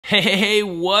Hey,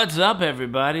 what's up,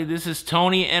 everybody? This is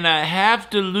Tony, and I have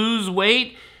to lose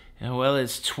weight. And well,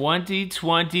 it's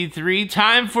 2023,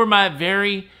 time for my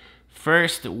very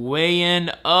first weigh-in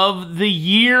of the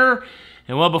year.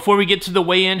 And well, before we get to the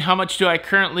weigh-in, how much do I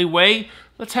currently weigh?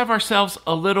 Let's have ourselves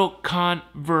a little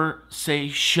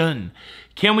conversation.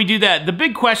 Can we do that? The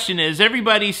big question is,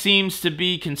 everybody seems to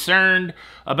be concerned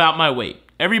about my weight.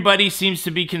 Everybody seems to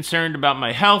be concerned about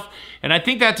my health, and I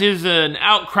think that is an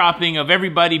outcropping of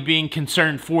everybody being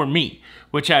concerned for me,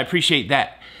 which I appreciate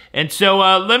that. And so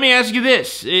let me ask you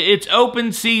this. It's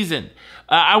open season.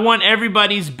 I want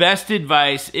everybody's best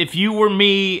advice. If you were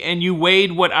me and you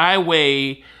weighed what I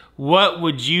weigh, what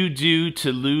would you do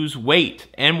to lose weight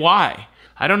and why?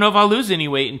 I don't know if I'll lose any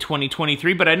weight in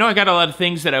 2023, but I know I got a lot of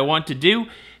things that I want to do.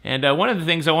 And one of the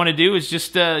things I want to do is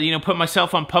just, put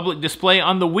myself on public display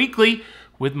on the weekly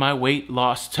with my weight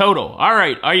loss total. All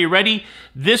right, are you ready?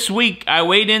 This week, I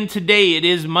weighed in today. It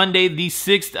is Monday, the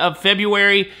 6th of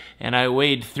February, and I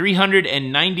weighed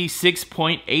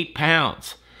 396.8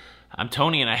 pounds. I'm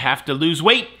Tony, and I have to lose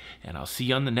weight, and I'll see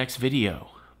you on the next video.